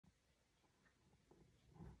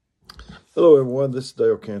Hello, everyone. This is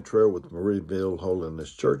Dale Cantrell with Marieville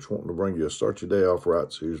Holiness Church, wanting to bring you a Start Your Day Off Right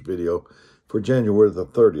series video for January the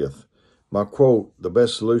 30th. My quote, the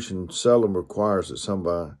best solution seldom requires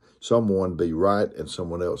that someone be right and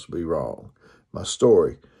someone else be wrong. My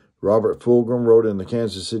story, Robert Fulghum wrote in the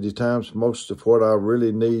Kansas City Times, most of what I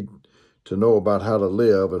really need to know about how to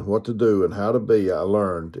live and what to do and how to be, I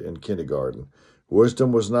learned in kindergarten.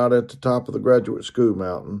 Wisdom was not at the top of the graduate school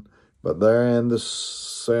mountain, but there in the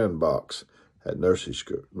sandbox at nursery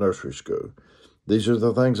school. These are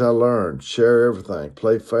the things I learned. Share everything.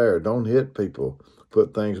 Play fair. Don't hit people.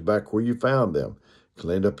 Put things back where you found them.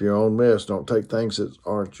 Clean up your own mess. Don't take things that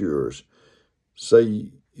aren't yours.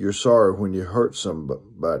 Say you're sorry when you hurt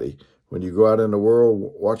somebody. When you go out in the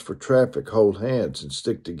world, watch for traffic. Hold hands and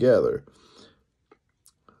stick together.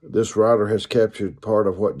 This writer has captured part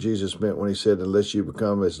of what Jesus meant when he said, unless you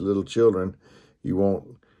become as little children, you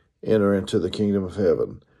won't enter into the kingdom of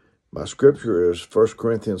heaven. My scripture is 1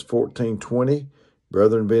 Corinthians 14:20.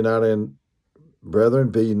 Brethren, be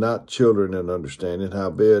not children in understanding,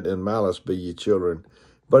 howbeit in malice be ye children,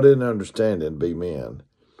 but in understanding be men.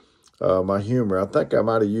 My humor, I think I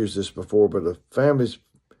might have used this before, but a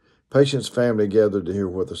patient's family gathered to hear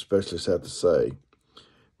what the specialists had to say.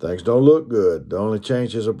 Things don't look good. The only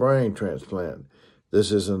change is a brain transplant.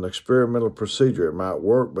 This is an experimental procedure. It might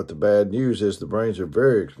work, but the bad news is the brains are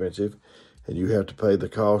very expensive, and you have to pay the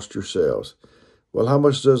cost yourselves. Well, how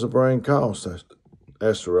much does a brain cost?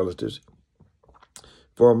 Asked the relatives.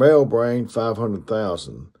 For a male brain,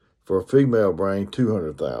 $500,000. For a female brain,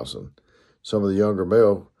 $200,000. Some of the younger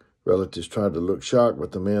male relatives tried to look shocked,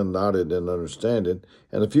 but the men nodded in understanding,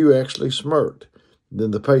 and a few actually smirked.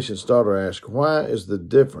 Then the patient's daughter asked, why is the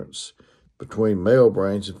difference between male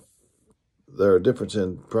brains and there are a difference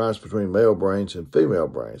in price between male brains and female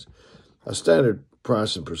brains? A standard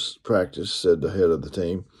price in practice, said the head of the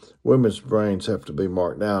team. Women's brains have to be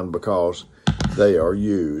marked down because they are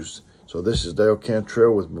used. So this is Dale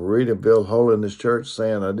Cantrell with Marieville Holiness Church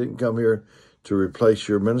saying I didn't come here to replace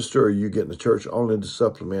your minister or you get in the church, only to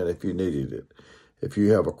supplement if you needed it. If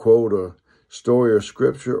you have a quote, a story or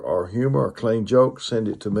scripture or humor or clean joke, send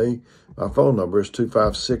it to me. My phone number is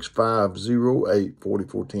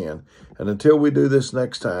 256-508-4410. And until we do this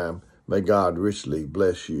next time, may God richly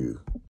bless you.